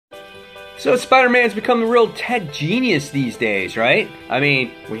So Spider-Man's become a real tech genius these days, right? I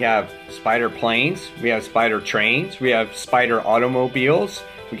mean, we have spider planes, we have spider trains, we have spider automobiles,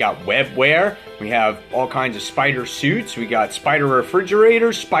 we got webware, we have all kinds of spider suits, we got spider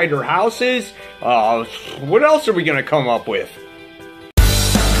refrigerators, spider houses. What else are we gonna come up with?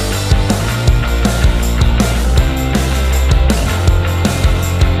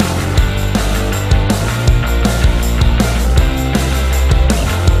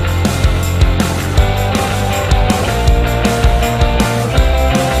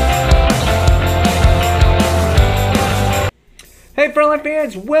 Hey Frontline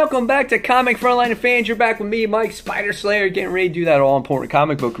fans, welcome back to Comic Frontline fans. You're back with me, Mike Spider Slayer, getting ready to do that all-important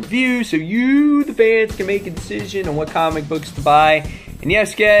comic book review so you, the fans, can make a decision on what comic books to buy. And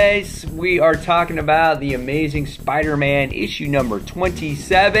yes, guys, we are talking about The Amazing Spider-Man issue number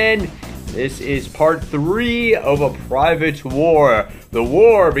 27. This is part 3 of A Private War. The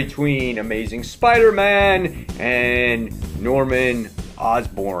war between Amazing Spider-Man and Norman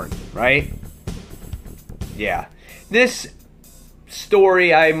Osborn, right? Yeah. This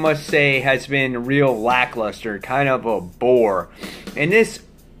story, I must say, has been real lackluster, kind of a bore. And this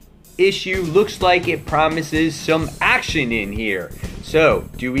issue looks like it promises some action in here. So,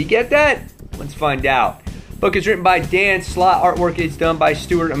 do we get that? Let's find out. Book is written by Dan Slott. Artwork is done by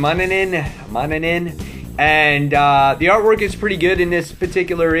Stuart Immonen. And the artwork is pretty good in this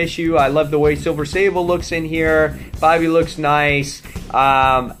particular issue. I love the way Silver Sable looks in here. Bobby looks nice.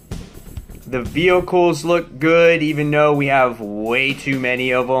 The vehicles look good, even though we have way too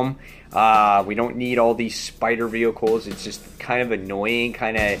many of them. We don't need all these spider vehicles. It's just kind of annoying,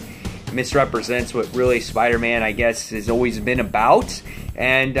 kind of misrepresents what really Spider-Man, I guess, has always been about.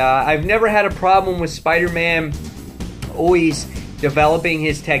 And I've never had a problem with Spider-Man always developing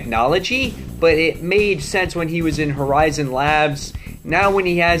his technology, but it made sense when he was in Horizon Labs. Now when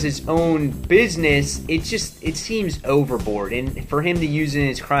he has his own business, it seems overboard. And for him to use it in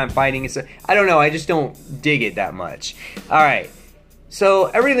his crime fighting, I don't know, I just don't dig it that much. Alright, so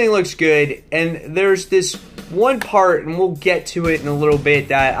everything looks good, and there's this one part, and we'll get to it in a little bit,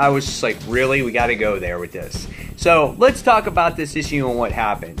 that I was just like, really? We gotta go there with this. So let's talk about this issue and what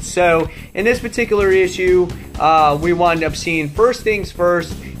happened. So in this particular issue, we wound up seeing, first things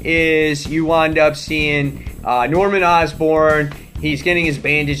first, is you wound up seeing Norman Osborn. He's getting his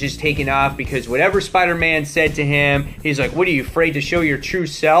bandages taken off because whatever Spider-Man said to him, he's like, what, are you afraid to show your true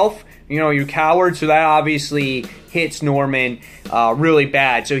self? You know, you coward. So that obviously hits Norman really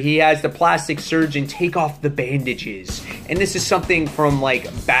bad. So he has the plastic surgeon take off the bandages. And this is something from, like,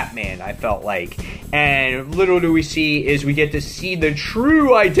 Batman, I felt like. And little do we see is we get to see the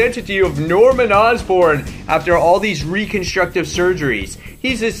true identity of Norman Osborn after all these reconstructive surgeries.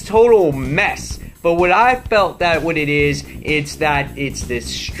 He's this total mess. But what I felt that what it is, it's this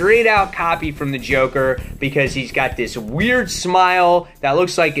straight out copy from the Joker, because he's got this weird smile that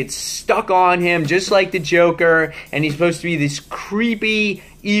looks like it's stuck on him just like the Joker, and he's supposed to be this creepy,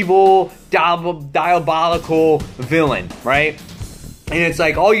 evil, diabolical villain, right? And it's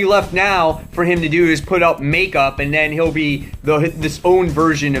like all you left now for him to do is put up makeup, and then he'll be this own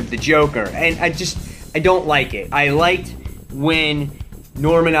version of the Joker. And I don't like it. I liked when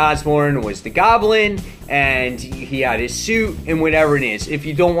Norman Osborn was the Goblin, and he had his suit, and whatever it is. If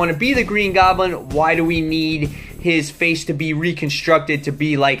you don't want to be the Green Goblin, why do we need his face to be reconstructed to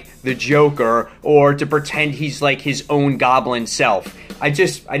be like the Joker, or to pretend he's like his own Goblin self? I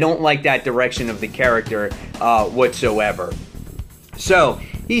don't like that direction of the character whatsoever. So,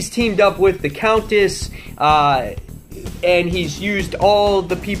 he's teamed up with the Countess, and he's used all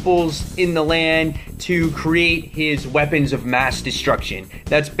the peoples in the land to create his weapons of mass destruction.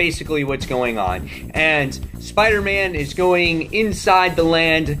 That's basically what's going on. And Spider-Man is going inside the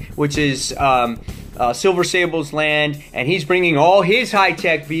land, which is Silver Sable's land, and he's bringing all his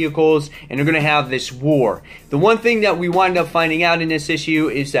high-tech vehicles, and they're going to have this war. The one thing that we wind up finding out in this issue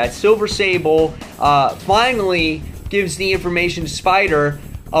is that Silver Sable finally gives the information to Spider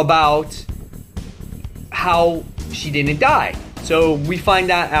about how she didn't die. So we find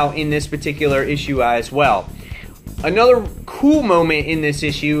that out in this particular issue as well. Another cool moment in this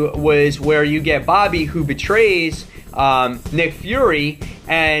issue was where you get Bobby, who betrays Nick Fury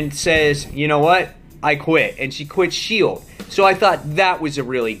and says, you know what, I quit. And she quits S.H.I.E.L.D. So I thought that was a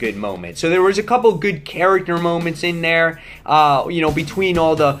really good moment. So there was a couple good character moments in there, you know, between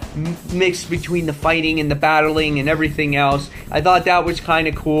all the mix between the fighting and the battling and everything else. I thought that was kind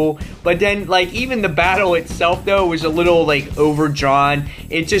of cool. But then, like, even the battle itself, though, was a little, like, overdrawn.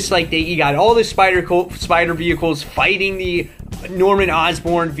 It's just like you got all the spider vehicles fighting the Norman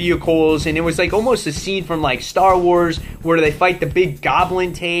Osborn vehicles, and it was like almost a scene from like Star Wars where they fight the big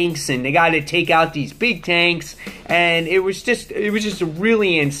goblin tanks and they got to take out these big tanks, and it was just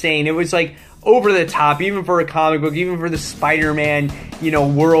really insane. It was like over the top, even for a comic book, even for the Spider-Man,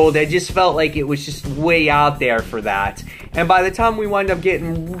 world. I just felt like it was just way out there for that. And by the time we wind up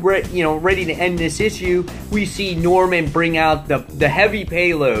getting ready to end this issue, we see Norman bring out the heavy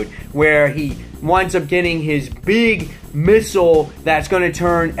payload, where he winds up getting his big missile that's going to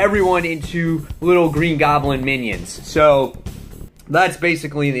turn everyone into little Green Goblin minions. So that's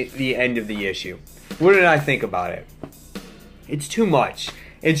basically the end of the issue. What did I think about it? It's too much.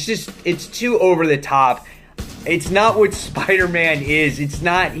 It's too over the top. It's not what Spider-Man is. It's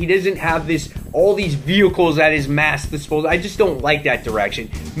not, he doesn't have all these vehicles at his mass disposal. I just don't like that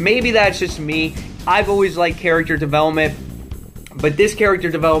direction. Maybe that's just me. I've always liked character development, but this character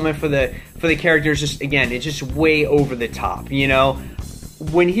development for the characters, just, again, it's just way over the top,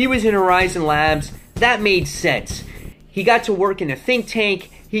 When he was in Horizon Labs, that made sense. He got to work in a think tank.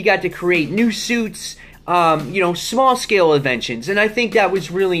 He got to create new suits, small scale inventions, and I think that was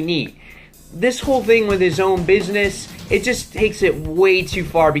really neat. This whole thing with his own business, it just takes it way too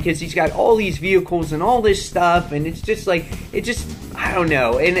far, because he's got all these vehicles and all this stuff, and it's just like, I don't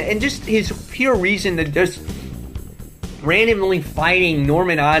know, and just his pure reason to just randomly fighting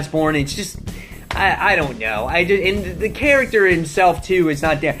Norman Osborn, it's just, I don't know. And the character himself too is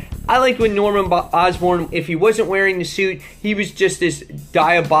not there. I liked when Norman Osborn, if he wasn't wearing the suit, he was just this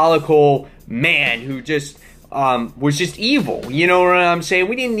diabolical man who just was just evil. You know what I'm saying?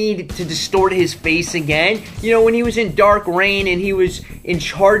 We didn't need to distort his face again. When he was in Dark Reign and he was in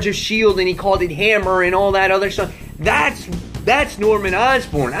charge of S.H.I.E.L.D. and he called it Hammer and all that other stuff, that's Norman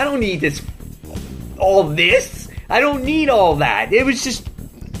Osborn. I don't need all this. I don't need all that. It was just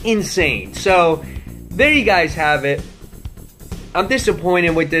insane. So there you guys have it. I'm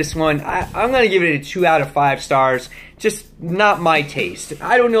disappointed with this one. I'm going to give it a 2 out of 5 stars. Just not my taste.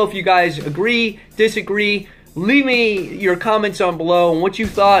 I don't know if you guys agree, disagree. Leave me your comments on below on what you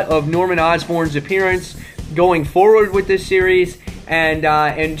thought of Norman Osborn's appearance going forward with this series,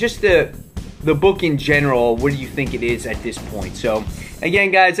 and just the book in general. What do you think it is at this point? So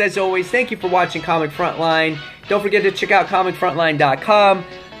again, guys, as always, thank you for watching Comic Frontline. Don't forget to check out comicfrontline.com.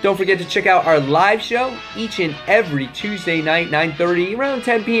 Don't forget to check out our live show each and every Tuesday night, 9:30, around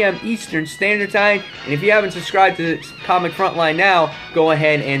 10 p.m. Eastern Standard Time. And if you haven't subscribed to Comic Frontline now, go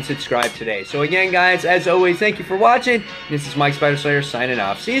ahead and subscribe today. So again, guys, as always, thank you for watching. This is Mike Spider Slayer signing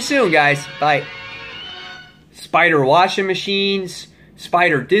off. See you soon, guys. Bye. Spider washing machines,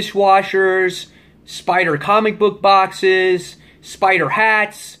 Spider dishwashers, Spider comic book boxes, Spider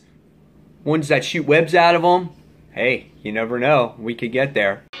hats, ones that shoot webs out of them. Hey, you never know. We could get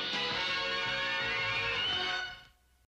there.